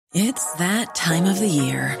It's that time of the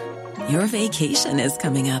year. Your vacation is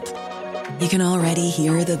coming up. You can already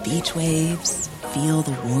hear the beach waves, feel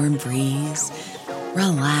the warm breeze,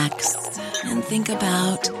 relax, and think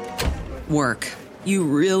about work. You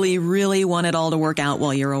really, really want it all to work out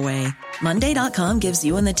while you're away. Monday.com gives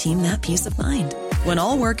you and the team that peace of mind. When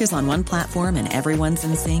all work is on one platform and everyone's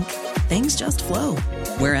in sync, things just flow.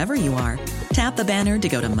 Wherever you are, tap the banner to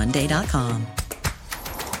go to Monday.com.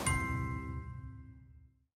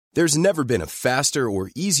 There's never been a faster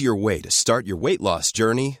or easier way to start your weight loss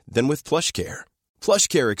journey than with PlushCare.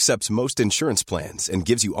 PlushCare accepts most insurance plans and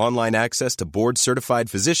gives you online access to board-certified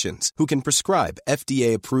physicians who can prescribe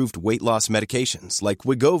FDA-approved weight loss medications like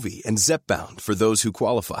Wegovy and Zepbound for those who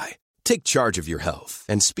qualify. Take charge of your health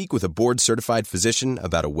and speak with a board-certified physician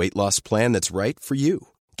about a weight loss plan that's right for you.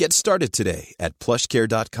 Get started today at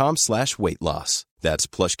plushcare.com/weight loss. That's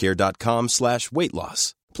plushcare.com/weight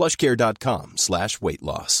loss. plushcare.com/weight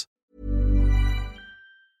loss.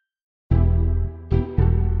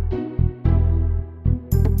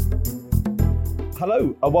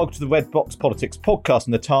 Hello and welcome to the Red Box Politics podcast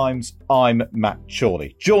in the Times. I'm Matt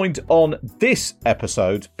Chorley, joined on this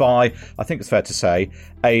episode by, I think it's fair to say,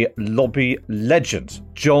 a lobby legend,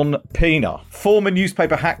 John Pienaar, former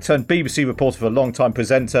newspaper hack turned BBC reporter for a long-time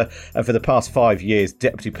presenter and for the past 5 years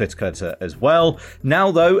deputy political editor as well.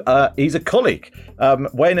 Now, though, he's a colleague.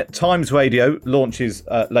 When Times Radio launches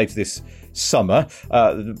later this summer,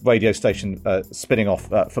 the radio station spinning off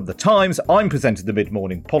from the Times, I'm presenting the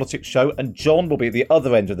mid-morning politics show, and John will be at the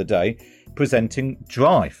other end of the day presenting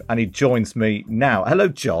Drive, and he joins me now. Hello,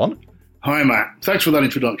 John. Hi, Matt. Thanks for that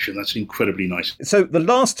introduction. That's incredibly nice. So the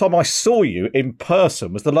last time I saw you in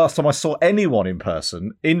person was the last time I saw anyone in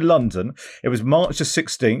person in London. It was March the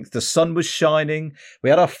 16th. The sun was shining. We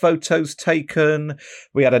had our photos taken.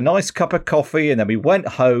 We had a nice cup of coffee, and then we went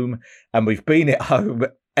home, and we've been at home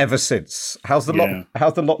ever since. How's the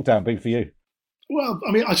lockdown been for you? Well,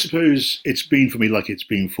 I mean, I suppose it's been for me like it's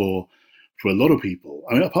been for a lot of people.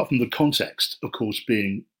 I mean, apart from the context, of course,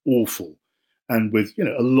 being awful, and with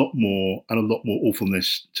a lot more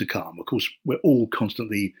awfulness to come. Of course, we're all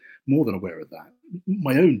constantly more than aware of that.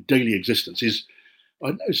 My own daily existence is,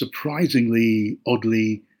 I know, surprisingly,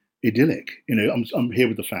 oddly idyllic. I'm here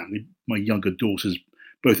with the family. My younger daughter's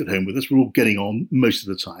both at home with us. We're all getting on most of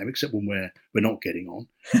the time, except when we're not getting on.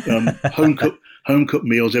 Home cooked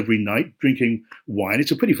meals every night, drinking wine. It's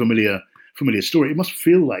a pretty familiar story. It must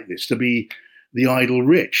feel like this to be the idle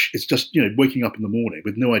rich. It's just waking up in the morning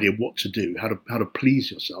with no idea what to do, how to please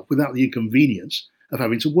yourself without the inconvenience of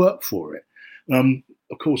having to work for it.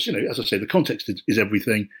 Of course, as I say, the context is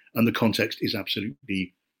everything, and the context is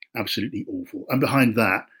absolutely awful. And behind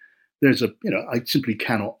that, there's I simply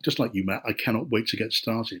cannot, just like you, Matt, I cannot wait to get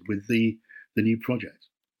started with the new project.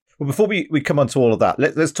 Well, before we come on to all of that,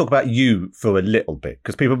 let's talk about you for a little bit,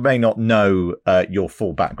 because people may not know your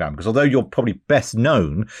full background. Because although you're probably best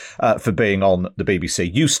known for being on the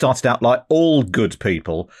BBC, you started out, like all good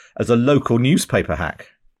people, as a local newspaper hack.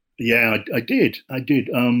 Yeah, I did.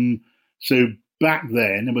 So back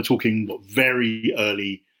then, and we're talking very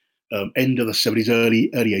early, end of the 70s, early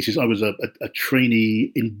 80s, I was a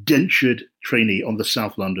trainee, indentured trainee on the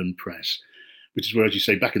South London Press, which is where, as you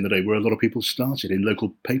say, back in the day, where a lot of people started in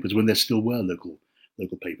local papers when there still were local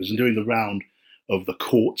papers, and doing the round of the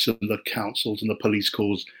courts and the councils and the police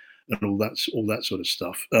calls and all that sort of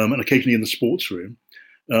stuff, and occasionally in the sports room,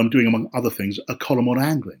 doing, among other things, a column on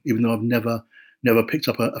angling, even though I've never picked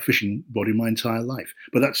up a fishing rod in my entire life.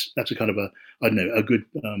 But that's a kind of a good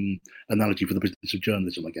analogy for the business of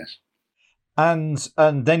journalism, I guess.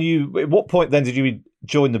 And then at what point then did you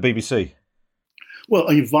join the BBC? Well,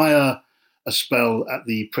 via a spell at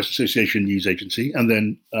the Press Association news agency, and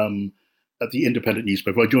then at the independent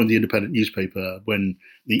newspaper. I joined the independent newspaper when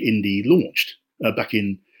the Indie launched back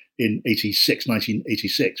in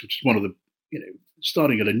 1986, which is one of the,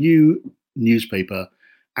 starting at a new newspaper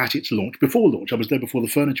at its launch. Before launch, I was there before the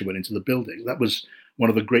furniture went into the building. That was one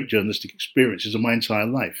of the great journalistic experiences of my entire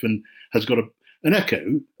life, and has got an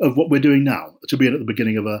echo of what we're doing now, to be at the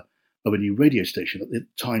beginning of a new radio station at the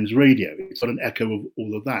Times Radio. It's got an echo of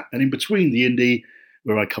all of that. And in between the Indie,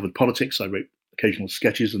 where I covered politics, I wrote occasional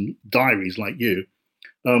sketches and diaries like you,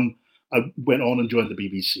 I went on and joined the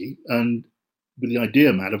BBC, and with the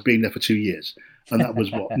idea, Matt, of being there for 2 years. And that was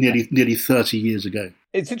nearly 30 years ago.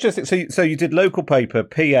 It's interesting. So you did local paper,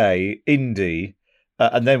 PA, Indie,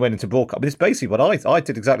 and then went into broadcast. But it's basically what I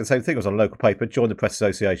did exactly the same thing. I was on a local paper, joined the Press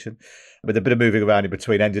Association, with a bit of moving around in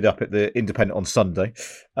between, ended up at the Independent on Sunday.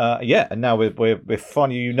 And now we're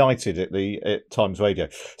finally united at Times Radio.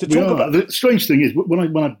 The strange thing is, when I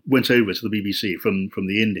went over to the BBC from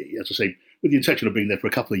the Indie, as I say, with the intention of being there for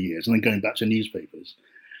a couple of years and then going back to newspapers.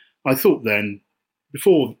 I thought then,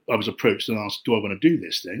 before I was approached and asked, do I want to do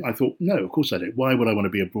this thing? I thought, no, of course I don't. Why would I want to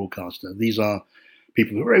be a broadcaster? These are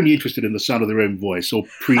people who are only interested in the sound of their own voice or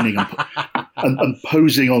preening and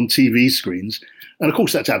posing on TV screens. And of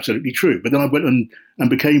course, that's absolutely true. But then I went and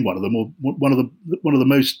became one of them, or one of the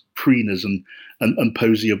most preeners and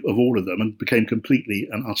posy of all of them, and became completely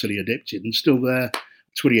and utterly addicted. And still there,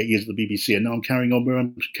 28 years at the BBC, and now I'm carrying on where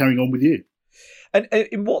I'm carrying on with you. And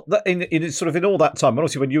in all that time,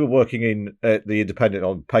 obviously when you were working in the Independent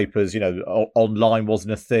on papers, online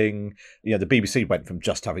wasn't a thing. The BBC went from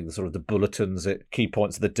just having the sort of the bulletins at key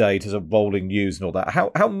points of the day to sort of rolling news and all that.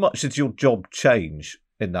 How much did your job change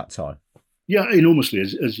in that time? Yeah, enormously,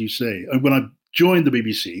 as you say. And when I joined the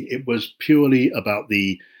BBC, it was purely about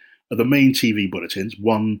the main TV bulletins,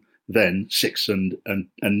 1, then 6 and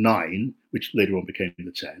 9, which later on became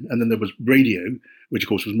the 10. And then there was radio, which of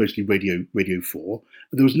course was mostly Radio 4.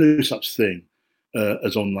 But there was no such thing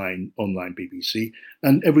as online BBC.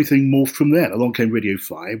 And everything morphed from there. Along came Radio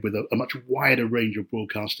 5 with a much wider range of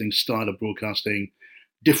broadcasting, style of broadcasting,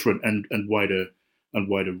 different and wider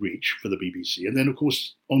reach for the BBC. And then, of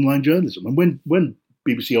course, online journalism. And when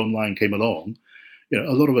BBC Online came along,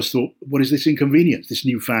 a lot of us thought, what is this inconvenience, this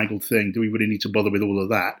newfangled thing? Do we really need to bother with all of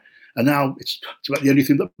that? And now it's about the only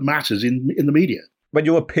thing that matters in the media. When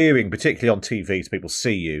you're appearing, particularly on TV, so people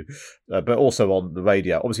see you, but also on the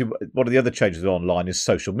radio, obviously one of the other changes online is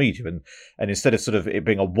social media. And instead of sort of it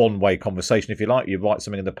being a one-way conversation, if you like, you write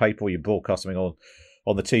something in the paper or you broadcast something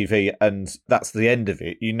on the TV, and that's the end of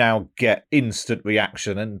it. You now get instant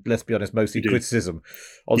reaction and, let's be honest, mostly criticism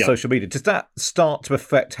on social media. Does that start to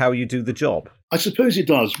affect how you do the job? I suppose it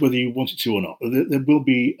does, whether you want it to or not. There will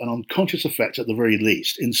be an unconscious effect, at the very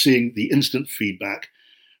least, in seeing the instant feedback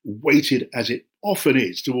weighted, as it often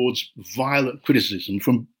is, towards violent criticism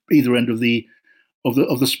from either end of the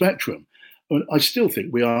spectrum. I still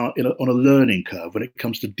think we are on a learning curve when it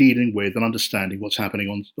comes to dealing with and understanding what's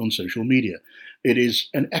happening on social media. It is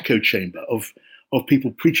an echo chamber of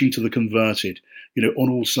people preaching to the converted, on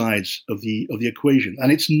all sides of the equation.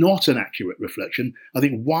 And it's not an accurate reflection, I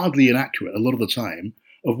think wildly inaccurate a lot of the time,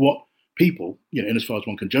 of what people, in as far as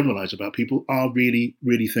one can generalize about people, are really,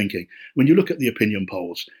 really thinking. When you look at the opinion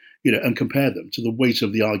polls, and compare them to the weight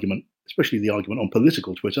of the argument, especially the argument on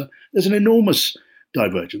political Twitter, there's an enormous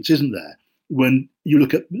divergence, isn't there? When you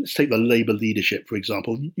look at, let's take the Labour leadership, for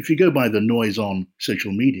example, if you go by the noise on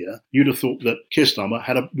social media, you'd have thought that Keir Starmer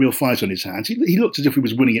had a real fight on his hands. He looked as if he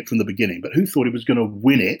was winning it from the beginning, but who thought he was going to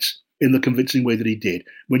win it in the convincing way that he did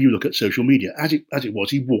when you look at social media? As it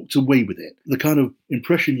was, he walked away with it. The kind of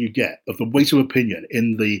impression you get of the weight of opinion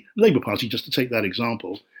in the Labour Party, just to take that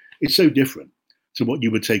example, it's so different to what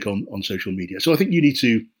you would take on social media. So I think you need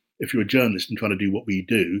to, if you're a journalist and trying to do what we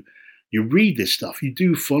do, you read this stuff, you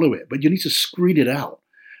do follow it, but you need to screen it out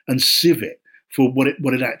and sieve it for what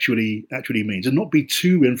it actually means, and not be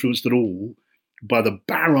too influenced at all by the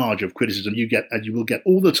barrage of criticism you get, and you will get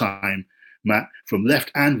all the time, Matt, from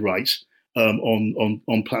left and right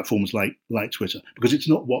on platforms like Twitter, because it's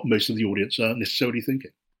not what most of the audience are necessarily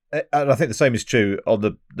thinking. And I think the same is true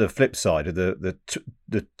on the flip side of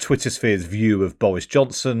the Twitter sphere's view of Boris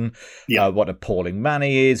Johnson, what an appalling man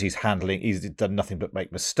he is. He's done nothing but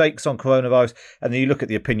make mistakes on coronavirus. And then you look at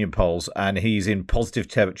the opinion polls and he's in positive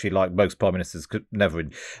territory like most prime ministers could never.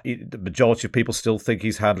 The majority of people still think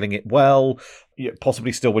he's handling it well,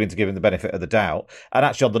 possibly still willing to give him the benefit of the doubt. And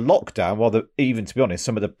actually on the lockdown, even to be honest,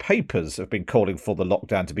 some of the papers have been calling for the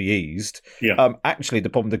lockdown to be eased. Actually, the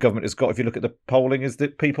problem the government has got, if you look at the polling, is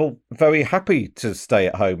that people very happy to stay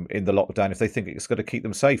at home in the lockdown if they think it's going to keep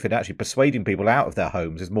them safe, and actually persuading people out of their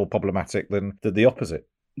homes is more problematic than the opposite.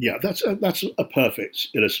 Yeah, that's a perfect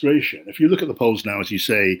illustration. If you look at the polls now, as you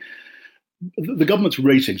say, the government's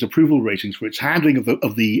approval ratings for its handling of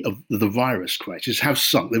the virus crisis have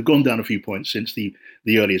sunk. They've gone down a few points since the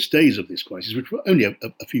earliest days of this crisis, which were only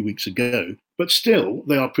a few weeks ago. But still,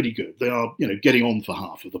 they are pretty good. They are, getting on for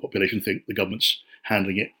half of the population think the government's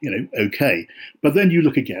handling it, okay. But then you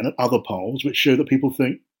look again at other polls which show that people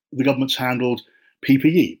think the government's handled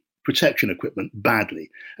PPE, protection equipment,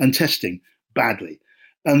 badly, and testing badly.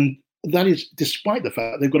 And that is despite the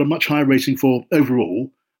fact they've got a much higher rating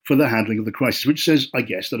overall for the handling of the crisis, which says, I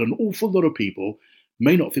guess, that an awful lot of people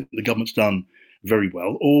may not think the government's done very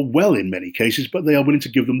well, or well in many cases, but they are willing to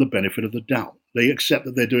give them the benefit of the doubt. They accept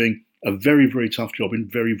that they're doing a very, very tough job in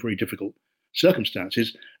very, very difficult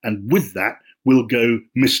circumstances, and with that will go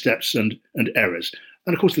missteps and errors.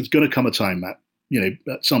 And of course, there's going to come a time, Matt,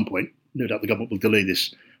 at some point, no doubt the government will delay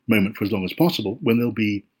this moment for as long as possible, when there'll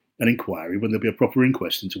be an inquiry, when there'll be a proper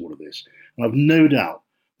inquest into all of this. And I've no doubt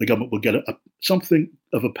the government will get something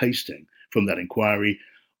of a pasting from that inquiry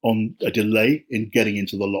on a delay in getting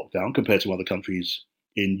into the lockdown compared to other countries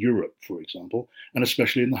in Europe, for example, and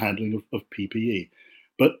especially in the handling of PPE.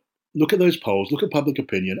 But look at those polls, look at public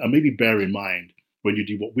opinion, and maybe bear in mind when you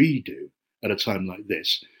do what we do at a time like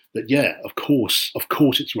this, that, yeah, of course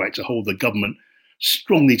it's right to hold the government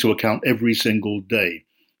strongly to account every single day.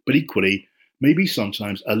 But equally, maybe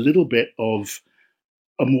sometimes a little bit of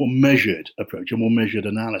a more measured approach, a more measured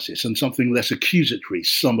analysis, and something less accusatory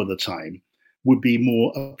some of the time would be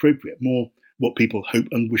more appropriate, more what people hope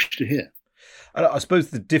and wish to hear. I suppose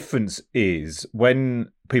the difference is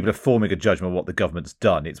when people are forming a judgment of what the government's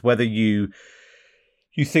done, it's whether you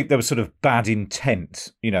think there was sort of bad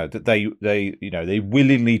intent, that they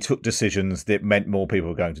willingly took decisions that meant more people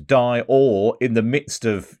were going to die, or in the midst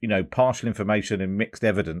of, partial information and mixed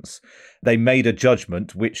evidence, they made a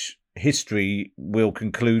judgment which history will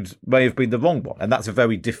conclude may have been the wrong one. And that's a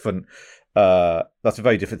very different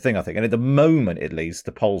thing, I think. And at the moment, at least,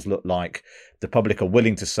 the polls look like the public are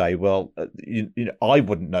willing to say, well, I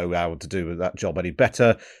wouldn't know how to do that job any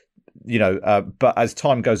better. But as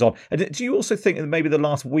time goes on, and do you also think that maybe the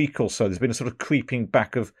last week or so there's been a sort of creeping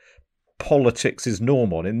back of politics is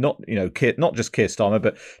normal, and not just Keir Starmer,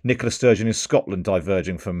 but Nicola Sturgeon in Scotland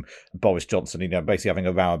diverging from Boris Johnson, basically having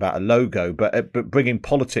a row about a logo, but bringing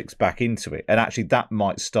politics back into it, and actually that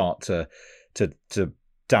might start to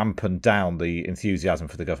dampen down the enthusiasm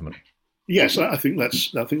for the government. Yes, I think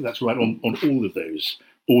that's right on all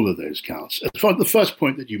of those counts. As far as the first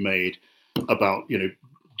point that you made about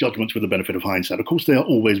judgments with the benefit of hindsight, of course, they are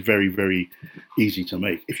always very, very easy to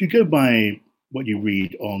make. If you go by what you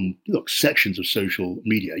read on sections of social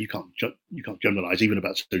media, you can't generalize even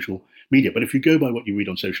about social media. But if you go by what you read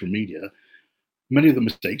on social media, many of the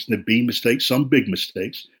mistakes, and there have been mistakes, some big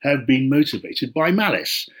mistakes, have been motivated by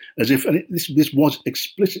malice, as if, and this was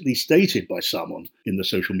explicitly stated by someone in the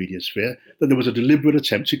social media sphere, that there was a deliberate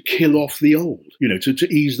attempt to kill off the old, to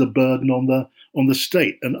ease the burden on the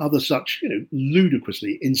state, and other such,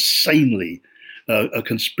 ludicrously, insanely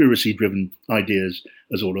conspiracy-driven ideas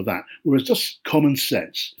as all of that. Whereas just common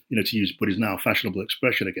sense, to use what is now a fashionable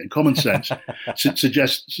expression again, common sense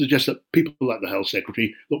suggests that people like the Health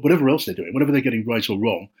Secretary, whatever else they're doing, whatever they're getting right or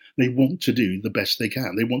wrong, they want to do the best they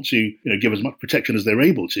can. They want to, give as much protection as they're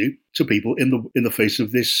able to people in the face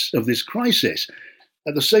of this crisis.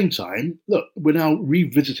 At the same time, look, we're now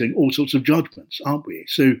revisiting all sorts of judgments, aren't we?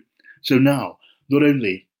 So now, not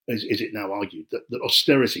only is it now argued that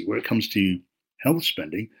austerity, where it comes to health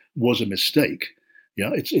spending, was a mistake. Yeah,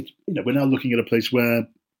 it's we're now looking at a place where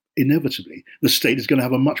inevitably the state is going to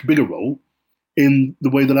have a much bigger role in the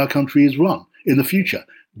way that our country is run in the future,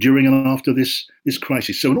 during and after this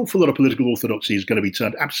crisis. So an awful lot of political orthodoxy is going to be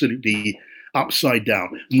turned absolutely upside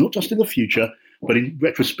down, not just in the future, but in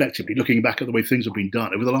retrospectively, looking back at the way things have been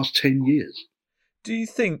done over the last 10 years. Do you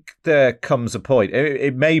think there comes a point,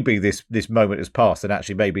 it may be this moment has passed, and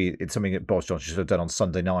actually maybe it's something that Boris Johnson should have done on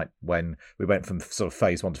Sunday night when we went from sort of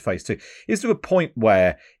phase 1 to phase 2. Is there a point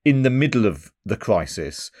where in the middle of the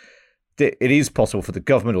crisis, it is possible for the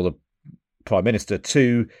government or the Prime Minister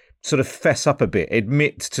to sort of fess up a bit,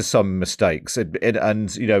 admit to some mistakes and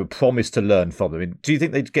promise to learn from them? Do you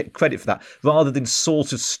think they'd get credit for that rather than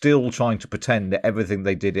sort of still trying to pretend that everything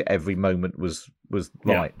they did at every moment was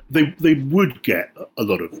right? They would get a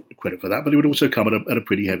lot of credit for that, but it would also come at a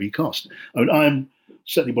pretty heavy cost. I mean, I'm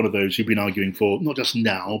certainly one of those who've been arguing for, not just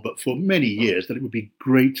now, but for many years, that it would be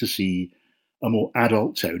great to see a more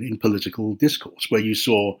adult tone in political discourse, where you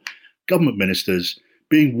saw government ministers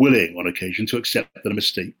being willing on occasion to accept that a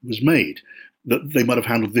mistake was made, that they might have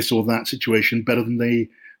handled this or that situation better than they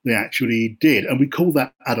actually did. And we call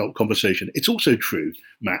that adult conversation. It's also true,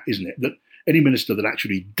 Matt, isn't it, that any minister that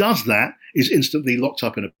actually does that is instantly locked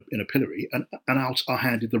up in a pillory, and out are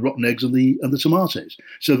handed the rotten eggs and the tomatoes.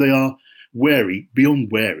 So they are wary,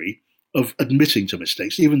 beyond wary, of admitting to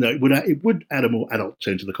mistakes, even though it would add a more adult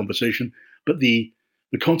tone to the conversation. But the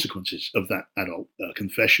consequences of that adult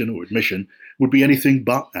confession or admission would be anything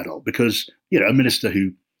but adult, because a minister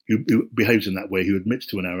who behaves in that way, who admits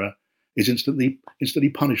to an error, is instantly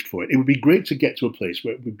punished for it. It would be great to get to a place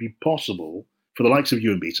where it would be possible for the likes of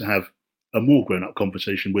you and me to have a more grown-up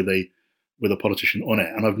conversation with a politician on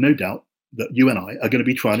air, and I've no doubt that you and I are going to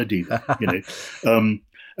be trying to do that. And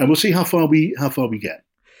we'll see how far we get.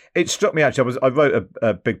 It struck me actually. I wrote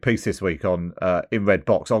a big piece this week on in Red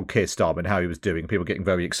Box on Keir Starmer and how he was doing. People getting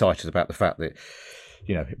very excited about the fact that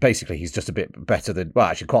basically he's just a bit better than, well,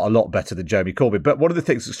 actually quite a lot better than Jeremy Corbyn. But one of the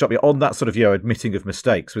things that struck me on that sort of admitting of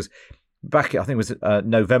mistakes was back, I think it was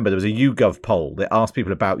November. There was a YouGov poll that asked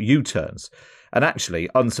people about U-turns. And actually,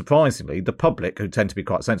 unsurprisingly, the public, who tend to be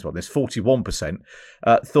quite sensible on this, 41%,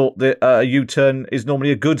 thought that a U-turn is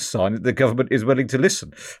normally a good sign that the government is willing to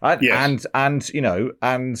listen. And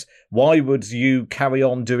why would you carry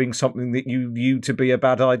on doing something that you view to be a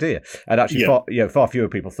bad idea? And actually, far fewer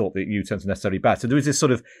people thought that U-turns are necessarily bad. So there is this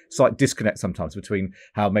sort of slight disconnect sometimes between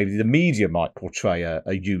how maybe the media might portray a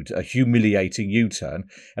humiliating U-turn,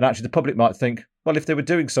 and actually the public might think, well, if they were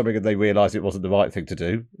doing something and they realised it wasn't the right thing to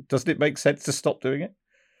do, doesn't it make sense to stop doing it?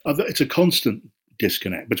 It's a constant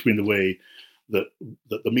disconnect between the way that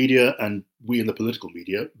the media and we in the political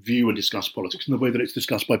media view and discuss politics and the way that it's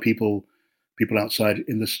discussed by people outside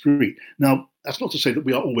in the street. Now, that's not to say that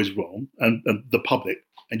we are always wrong, and the public,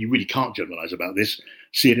 and you really can't generalise about this,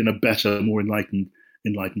 see it in a better, more enlightened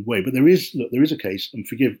way. But there is a case, and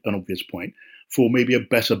forgive an obvious point, for maybe a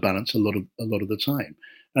better balance a lot of the time.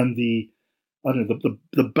 And the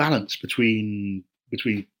balance between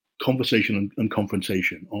conversation and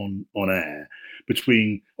confrontation on air,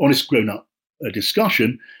 between honest grown-up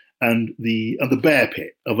discussion and the bear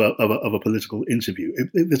pit of a political interview.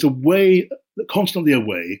 There's constantly a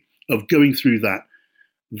way of going through that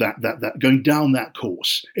going down that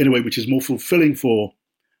course in a way which is more fulfilling for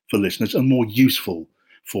listeners and more useful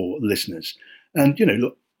for listeners. And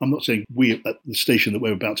look, I'm not saying we at the station that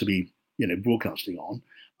we're about to be broadcasting on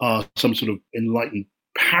are some sort of enlightened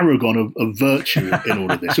paragon of virtue in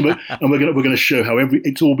all of this. And we're going to show how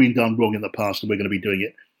it's all been done wrong in the past, and we're going to be doing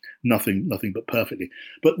it nothing but perfectly.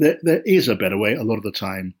 But there is a better way a lot of the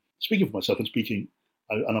time. Speaking for myself and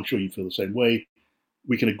I'm sure you feel the same way,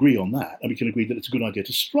 we can agree on that, and we can agree that it's a good idea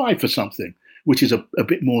to strive for something which is a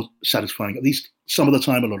bit more satisfying, at least some of the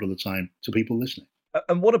time, a lot of the time, to people listening.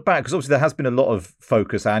 And what about, because obviously there has been a lot of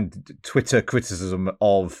focus and Twitter criticism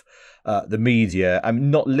of the media,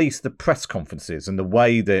 and not least the press conferences and the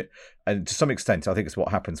way that, and to some extent, I think it's what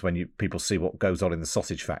happens when people see what goes on in the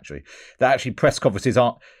sausage factory, that actually press conferences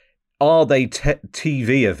are they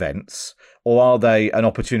TV events, or are they an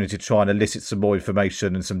opportunity to try and elicit some more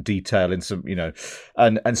information and some detail and some,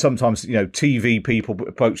 and sometimes, TV people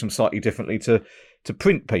approach them slightly differently to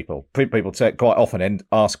print people. Print people quite often and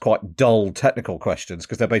ask quite dull technical questions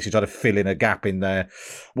because they're basically trying to fill in a gap in their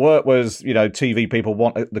work, whereas, TV people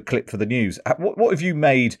want the clip for the news. What have you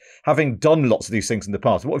made, having done lots of these things in the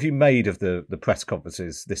past, what have you made of the press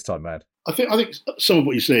conferences this time round? I think some of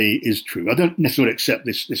what you say is true. I don't necessarily accept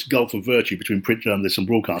this gulf of virtue between print journalists and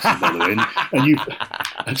broadcasters, by the way.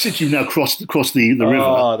 And since you've now crossed the river,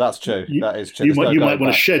 oh, that's true. That is true. You might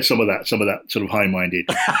want to shed some of that sort of high-minded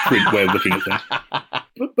print way of looking at things.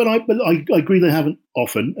 But I agree they haven't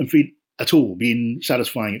often, and at all, been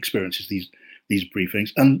satisfying experiences, these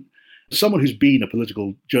briefings. And someone who's been a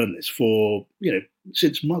political journalist for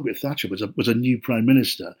since Margaret Thatcher was a new prime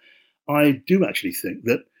minister, I do actually think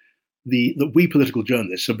that we political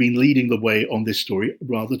journalists have been leading the way on this story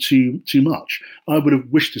rather too much. I would have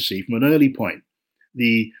wished to see from an early point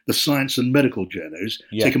the science and medical journos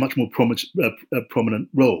take a much more prominent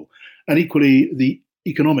role, and equally the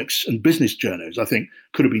economics and business journos, I think,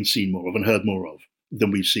 could have been seen more of and heard more of than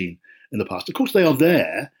we've seen in the past. Of course, they are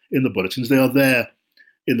there in the bulletins, they are there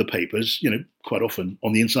in the papers, quite often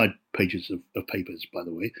on the inside pages of papers, by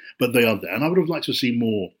the way, but they are there. And I would have liked to see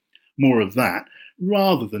more of that,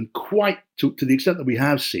 rather than quite to the extent that we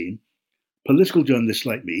have seen political journalists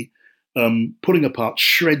like me pulling apart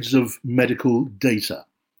shreds of medical data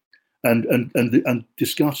and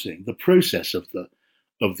discussing the process of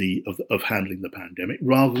handling the pandemic,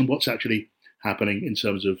 rather than what's actually happening in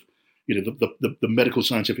terms of the medical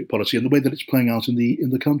scientific policy and the way that it's playing out in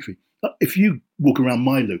the country. If you walk around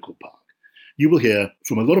my local park, you will hear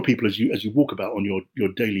from a lot of people as you walk about on your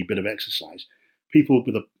daily bit of exercise, people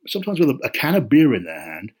sometimes with a can of beer in their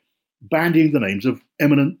hand, bandying the names of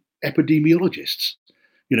eminent epidemiologists,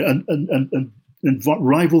 and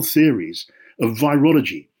rival theories of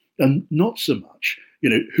virology, and not so much,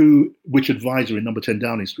 which advisor in number 10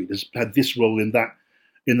 Downing Street has had this role in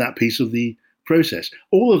that piece of the process.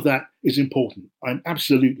 All of that is important. I'm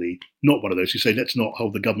absolutely not one of those who say let's not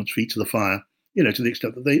hold the government's feet to the fire, to the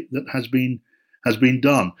extent that has been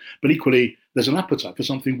done. But equally, there's an appetite for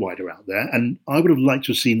something wider out there, and I would have liked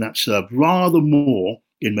to have seen that served rather more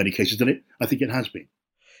in many cases than I think it has been.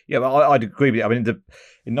 Yeah, well, I'd agree with you. I mean,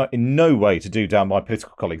 in no way to do down my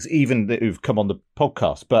political colleagues, even who've come on the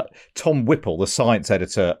podcast, but Tom Whipple, the science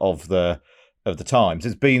editor of the Times,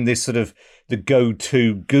 has been this sort of the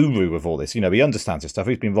go-to guru of all this. He understands this stuff.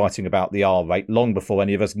 He's been writing about the R rate long before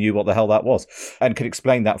any of us knew what the hell that was, and can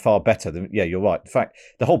explain that far better than. Yeah, you're right. In fact,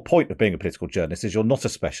 the whole point of being a political journalist is you're not a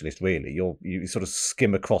specialist, really. You sort of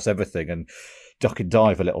skim across everything and duck and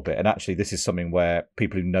dive a little bit. And actually, this is something where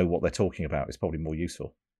people who know what they're talking about is probably more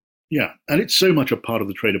useful. Yeah, and it's so much a part of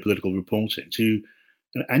the trade of political reporting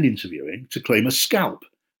and interviewing to claim a scalp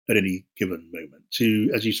at any given moment.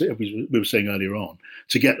 To, as you say, we were saying earlier on,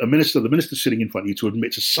 to get the minister sitting in front of you to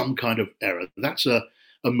admit to some kind of error. That's a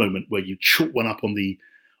moment where you chalk one up on the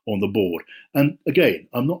board. And again,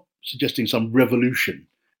 I'm not suggesting some revolution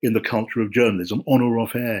in the culture of journalism on or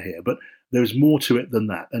off air here, but there's more to it than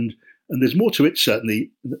that. And there's more to it,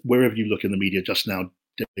 certainly, wherever you look in the media just now,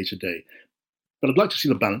 day to day. But I'd like to see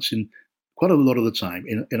the balance in quite a lot of the time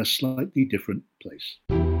in a slightly different place.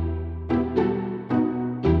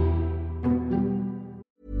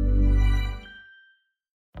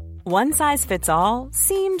 One size fits all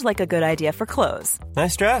seemed like a good idea for clothes.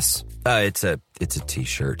 Nice dress. It's a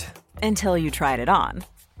t-shirt. Until you tried it on.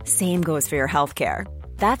 Same goes for your healthcare.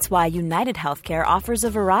 That's why United Healthcare offers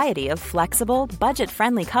a variety of flexible,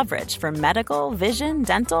 budget-friendly coverage for medical, vision,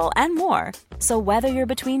 dental, and more. So whether you're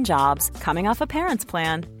between jobs, coming off a parent's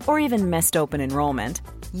plan, or even missed open enrollment,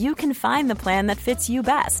 you can find the plan that fits you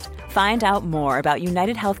best. Find out more about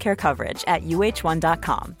United Healthcare coverage at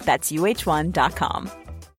uh1.com. That's uh1.com.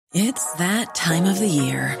 It's that time of the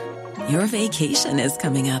year. Your vacation is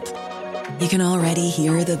coming up. You can already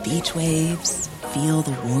hear the beach waves, feel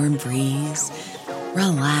the warm breeze,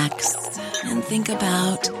 relax, and think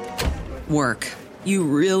about work. You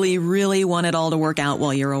really, really want it all to work out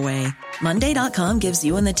while you're away. Monday.com gives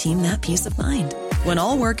you and the team that peace of mind. When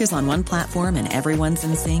all work is on one platform and everyone's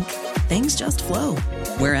in sync, things just flow.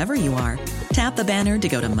 Wherever you are, tap the banner to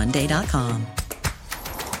go to Monday.com.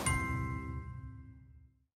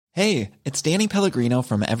 Hey, it's Danny Pellegrino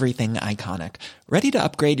from Everything Iconic. Ready to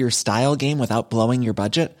upgrade your style game without blowing your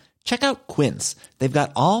budget? Check out Quince. They've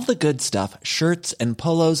got all the good stuff, shirts and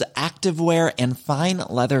polos, activewear, and fine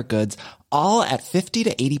leather goods, all at 50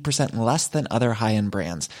 to 80% less than other high-end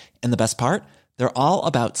brands. And the best part? They're all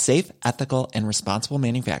about safe, ethical, and responsible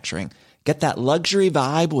manufacturing. Get that luxury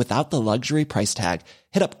vibe without the luxury price tag.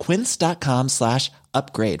 Hit up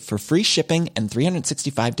quince.com/upgrade for free shipping and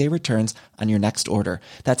 365-day returns on your next order.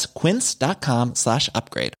 That's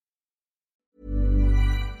quince.com/upgrade.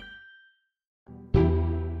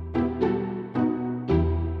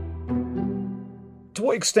 To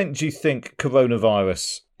what extent do you think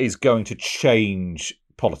coronavirus is going to change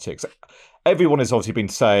politics? Everyone has obviously been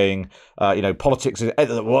saying, politics,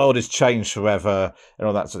 the world has changed forever and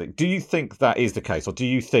all that sort of thing. Do you think that is the case? Or do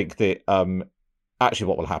you think that actually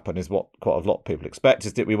what will happen is what quite a lot of people expect,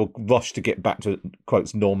 is that we will rush to get back to,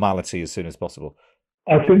 quotes, normality as soon as possible?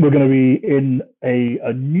 I think we're going to be in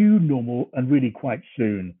a new normal and really quite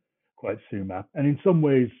soon, Matt. And in some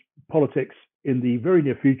ways, politics in the very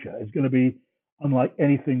near future is going to be unlike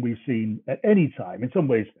anything we've seen at any time. In some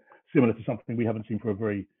ways, similar to something we haven't seen for a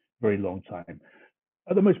very, very long time.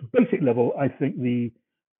 At the most basic level, I think the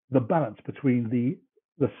balance between the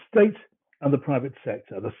state and the private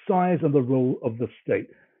sector, the size and the role of the state,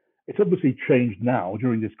 it's obviously changed now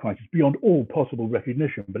during this crisis beyond all possible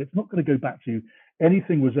recognition, but it's not going to go back to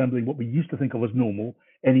anything resembling what we used to think of as normal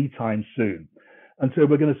anytime soon. And so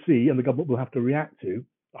we're going to see, and the government will have to react to,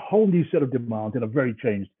 a whole new set of demands in a very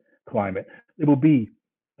changed climate. There will be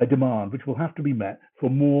a demand which will have to be met for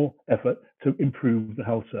more effort to improve the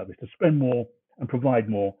health service, to spend more and provide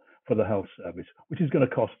more for the health service, which is going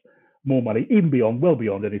to cost more money, well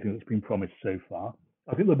beyond anything that's been promised so far.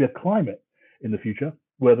 I think there'll be a climate in the future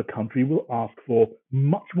where the country will ask for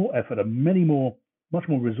much more effort and much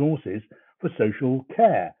more resources for social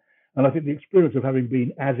care. And I think the experience of having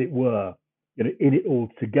been, as it were, in it all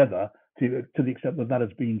together, to the extent that that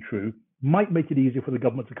has been true, might make it easier for the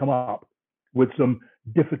government to come up with some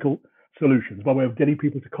difficult solutions by way of getting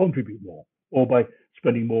people to contribute more or by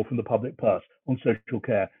spending more from the public purse on social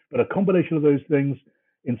care. But a combination of those things,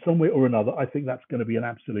 in some way or another, I think that's going to be an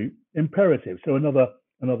absolute imperative. So another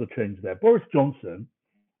change there. Boris Johnson,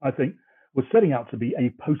 I think, was setting out to be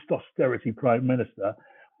a post-austerity prime minister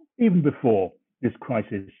even before this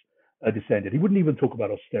crisis descended. He wouldn't even talk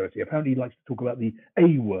about austerity. Apparently, he likes to talk about the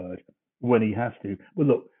A word when he has to. Well,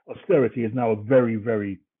 look, austerity is now a very,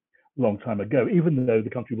 very long time ago, even though the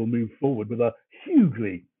country will move forward with a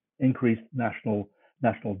hugely increased national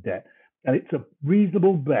debt. And it's a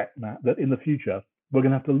reasonable bet, Matt, that in the future, we're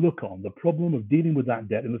going to have to look on the problem of dealing with that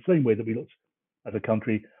debt in the same way that we looked as a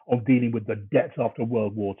country on dealing with the debts after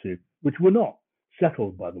World War II, which were not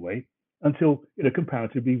settled, by the way, until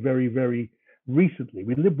comparatively very, very recently.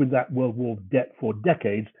 We lived with that World War debt for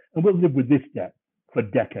decades, and we'll live with this debt for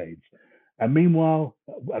decades. And meanwhile,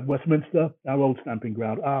 at Westminster, our old stamping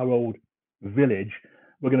ground, our old village,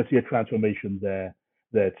 we're going to see a transformation there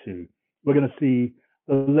too. We're going to see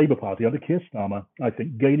the Labour Party under Keir Starmer, I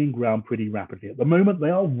think, gaining ground pretty rapidly. At the moment, they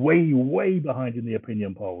are way, way behind in the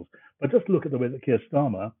opinion polls. But just look at the way that Keir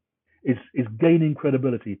Starmer is gaining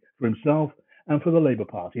credibility for himself and for the Labour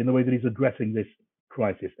Party in the way that he's addressing this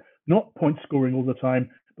crisis. Not point scoring all the time,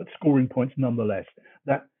 but scoring points nonetheless.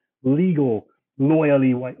 That legal,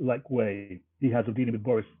 lawyerly-like way he has of dealing with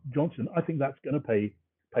Boris Johnson, I think that's going to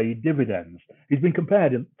pay dividends. He's been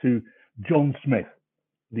compared to John Smith,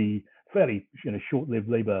 the fairly short-lived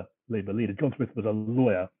Labour leader. John Smith was a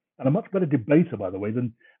lawyer and a much better debater, by the way,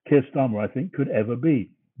 than Keir Starmer, I think, could ever be.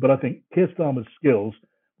 But I think Keir Starmer's skills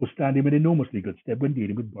will stand him in enormously good stead when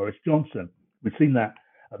dealing with Boris Johnson. We've seen that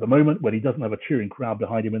at the moment when he doesn't have a cheering crowd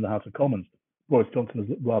behind him in the House of Commons. Boris Johnson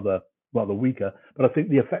is rather weaker, but I think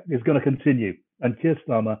the effect is going to continue. And Keir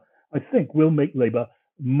Starmer, I think, will make Labour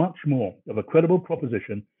much more of a credible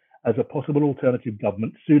proposition as a possible alternative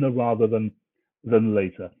government sooner rather than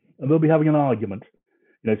later. And they'll be having an argument,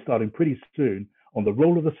 starting pretty soon on the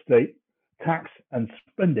role of the state, tax and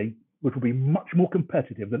spending, which will be much more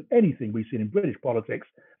competitive than anything we've seen in British politics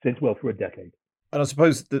since, well, for a decade. And I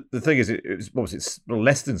suppose the thing is, it's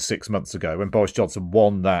less than 6 months ago when Boris Johnson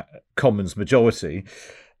won that Commons majority.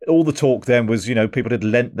 All the talk then was, people had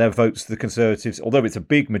lent their votes to the Conservatives, although it's a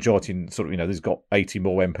big majority and there's got 80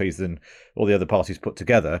 more MPs than all the other parties put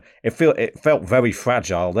together. It felt very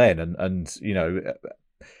fragile then. And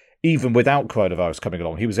even without coronavirus coming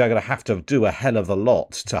along, he was going to have to do a hell of a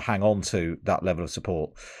lot to hang on to that level of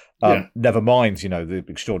support. Never mind, the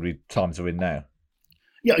extraordinary times we're in now.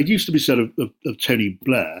 Yeah, it used to be said of Tony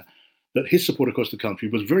Blair that his support across the country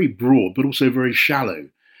was very broad, but also very shallow.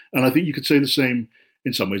 And I think you could say the same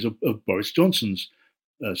in some ways of Boris Johnson's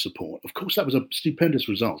support. Of course, that was a stupendous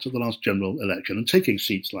result of the last general election, and taking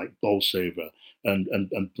seats like Bolsover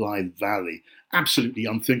and Blythe Valley, absolutely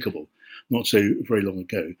unthinkable not so very long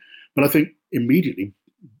ago. But I think immediately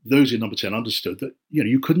those in Number 10 understood that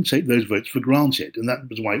you couldn't take those votes for granted, and that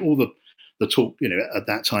was why all the talk at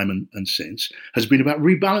that time and since has been about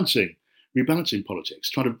rebalancing politics,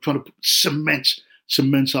 trying to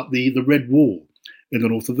cement up the red wall in the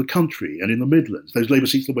north of the country and in the Midlands, those Labour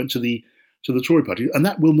seats that went to the Tory party, and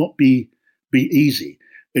that will not be easy.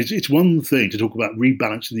 It's one thing to talk about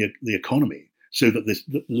rebalancing the economy so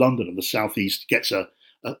that London and the southeast gets a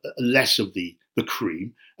less of the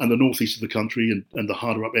cream, and the northeast of the country and the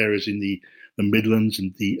harder up areas in the Midlands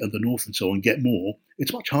and the north and so on get more.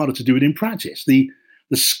 It's much harder to do it in practice. The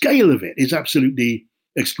scale of it is absolutely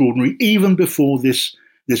extraordinary, even before this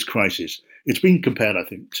crisis. It's been compared, I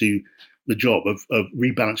think, to the job of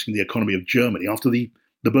rebalancing the economy of Germany after the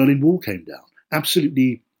Berlin Wall came down.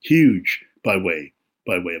 Absolutely huge by way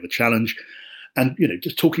of a challenge. And,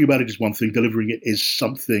 just talking about it is one thing, delivering it is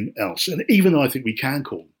something else. And even though I think we can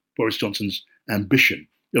call Boris Johnson's ambition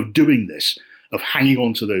of doing this, of hanging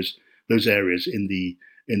on to those areas in the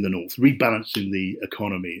north, rebalancing the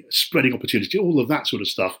economy, spreading opportunity, all of that sort of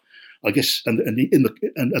stuff, I guess, and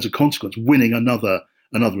as a consequence, winning another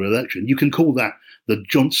election, you can call that the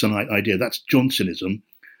Johnsonite idea. That's Johnsonism.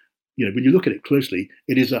 When you look at it closely,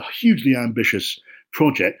 it is a hugely ambitious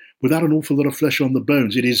project without an awful lot of flesh on the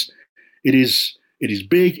bones. It is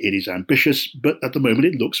big, it is ambitious, but at the moment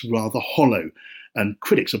it looks rather hollow. And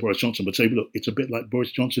critics of Boris Johnson would say, look, it's a bit like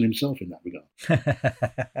Boris Johnson himself in that regard.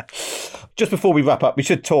 Just before we wrap up, we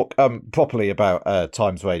should talk properly about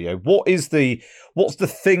Times Radio. What's the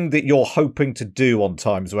thing that you're hoping to do on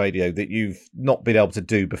Times Radio that you've not been able to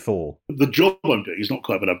do before? The job I'm doing is not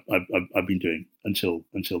quite what I've been doing until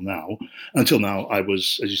now. Until now, I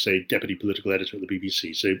was, as you say, deputy political editor at the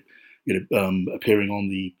BBC. So, appearing on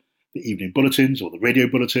the evening bulletins or the radio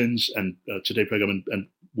bulletins and Today programme and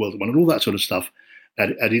World at One and all that sort of stuff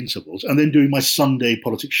at intervals, and then doing my Sunday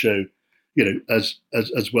politics show, as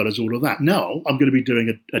well as all of that. Now I'm going to be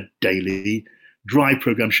doing a daily drive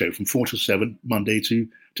programme show from 4 till 7, Monday to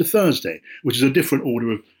Thursday, which is a different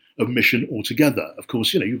order of mission altogether. Of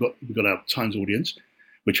course, we've got our Times audience,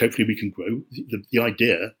 which hopefully we can grow. The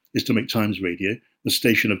idea is to make Times Radio the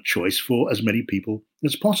station of choice for as many people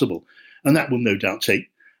as possible, and that will no doubt take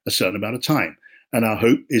a certain amount of time. And our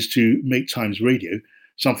hope is to make Times Radio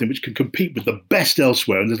something which can compete with the best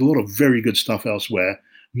elsewhere, and there's a lot of very good stuff elsewhere,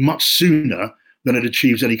 much sooner than it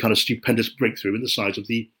achieves any kind of stupendous breakthrough in the size of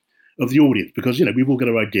the audience. Because, we've all got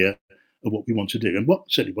our idea of what we want to do. And what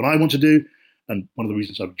I want to do, and one of the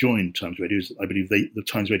reasons I've joined Times Radio is I believe the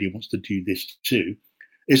Times Radio wants to do this too,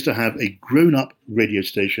 is to have a grown-up radio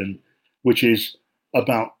station which is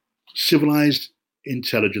about civilized,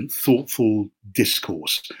 intelligent, thoughtful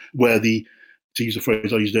discourse, where to use a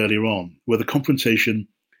phrase I used earlier on, where the confrontation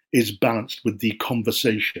is balanced with the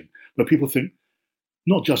conversation, where people think,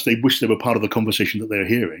 not just they wish they were part of the conversation that they're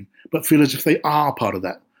hearing, but feel as if they are part of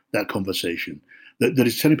that conversation, that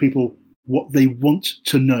is telling people what they want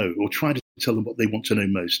to know, or try to tell them what they want to know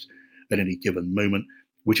most at any given moment,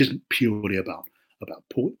 which isn't purely about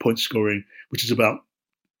point scoring, which is about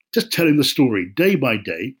just telling the story day by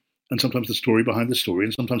day, and sometimes the story behind the story,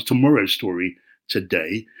 and sometimes tomorrow's story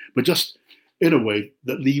today, but just in a way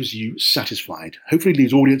that leaves you satisfied. Hopefully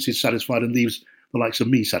leaves audiences satisfied and leaves the likes of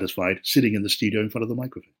me satisfied, sitting in the studio in front of the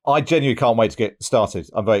microphone. I genuinely can't wait to get started.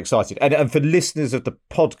 I'm very excited. And for listeners of the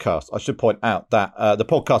podcast, I should point out that the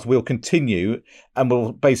podcast will continue and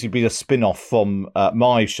will basically be a spin-off from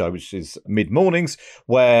my show, which is Mid-Mornings,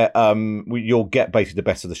 where you'll get basically the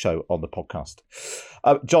best of the show on the podcast.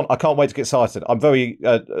 John, I can't wait to get started. I'm very,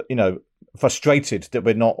 frustrated that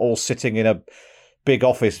we're not all sitting in a big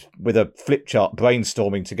office with a flip chart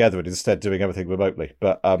brainstorming together and instead doing everything remotely.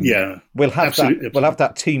 But we'll have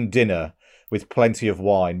that team dinner with plenty of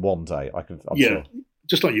wine one day. I'm sure.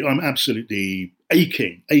 Just like you, I'm absolutely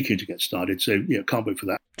aching to get started. So can't wait for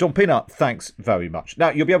that. John Pinart, thanks very much.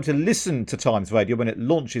 Now, you'll be able to listen to Times Radio when it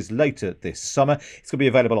launches later this summer. It's going to be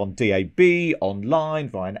available on DAB, online,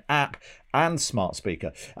 via an app, and smart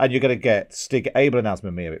speaker. And you're going to get Stig Abel and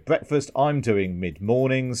Asma at breakfast. I'm doing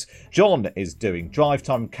Mid-Mornings. John is doing Drive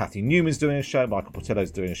Time. Kathy Newman's doing a show. Michael Portillo's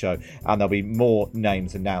doing a show. And there'll be more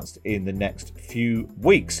names announced in the next few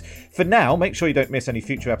weeks. For now, make sure you don't miss any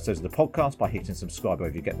future episodes of the podcast by hitting subscribe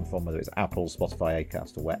wherever you get them from, whether it's Apple, Spotify,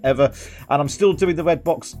 Acast, or wherever. And I'm still doing the Red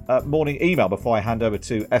Box morning email before I hand over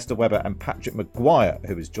to Esther Webber and Patrick Maguire,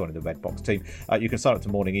 who is joining the Red Box team. You can sign up to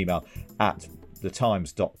morning email at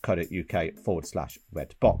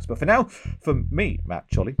thetimes.co.uk/Red Box. But for now, from me, Matt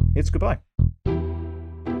Cholley, it's goodbye.